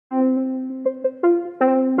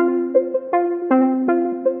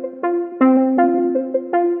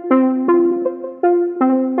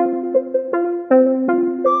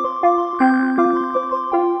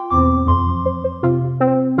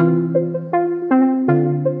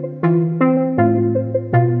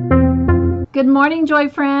Good morning, Joy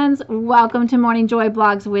friends. Welcome to Morning Joy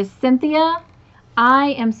Blogs with Cynthia. I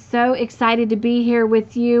am so excited to be here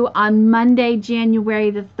with you on Monday,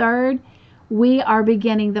 January the 3rd. We are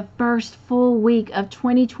beginning the first full week of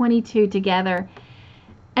 2022 together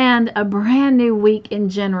and a brand new week in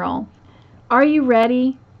general. Are you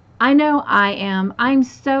ready? I know I am. I'm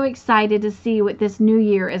so excited to see what this new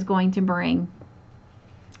year is going to bring.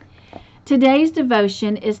 Today's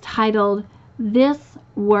devotion is titled, This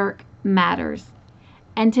Work Matters.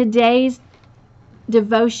 And today's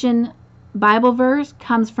devotion Bible verse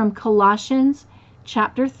comes from Colossians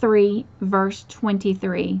chapter 3, verse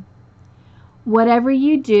 23. Whatever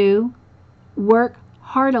you do, work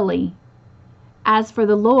heartily, as for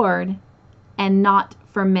the Lord and not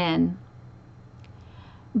for men.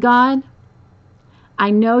 God, I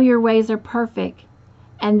know your ways are perfect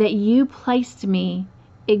and that you placed me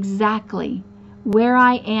exactly where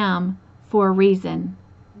I am for a reason.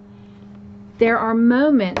 There are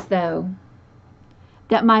moments, though,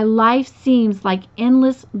 that my life seems like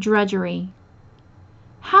endless drudgery.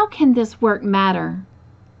 How can this work matter?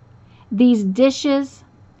 These dishes,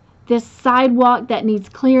 this sidewalk that needs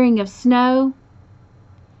clearing of snow.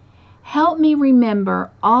 Help me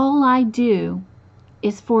remember all I do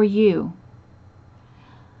is for you.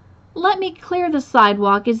 Let me clear the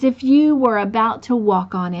sidewalk as if you were about to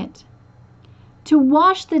walk on it. To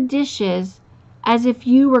wash the dishes as if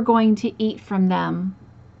you were going to eat from them.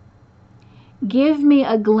 Give me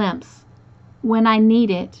a glimpse, when I need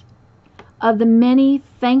it, of the many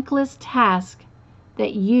thankless tasks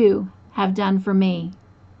that you have done for me,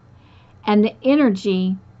 and the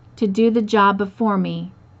energy to do the job before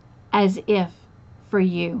me as if for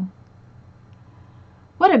you.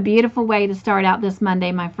 What a beautiful way to start out this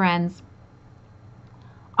Monday, my friends.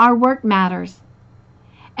 Our work matters,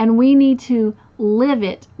 and we need to live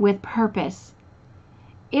it with purpose.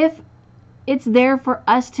 If it's there for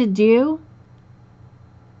us to do,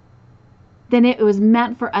 then it was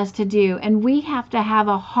meant for us to do, and we have to have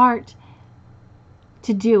a heart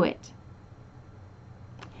to do it.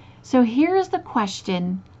 So here's the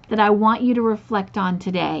question that I want you to reflect on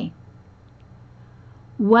today.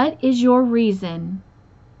 What is your reason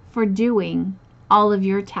for doing all of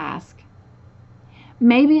your tasks?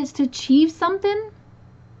 Maybe it's to achieve something.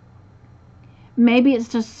 Maybe it's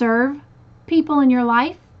to serve people in your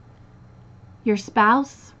life, your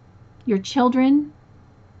spouse, your children,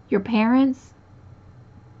 your parents.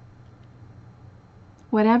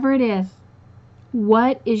 Whatever it is,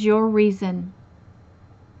 what is your reason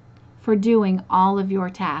for doing all of your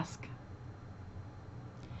tasks?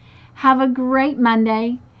 Have a great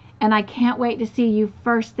Monday, and I can't wait to see you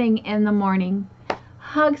first thing in the morning.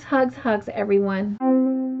 Hugs, hugs, hugs, everyone.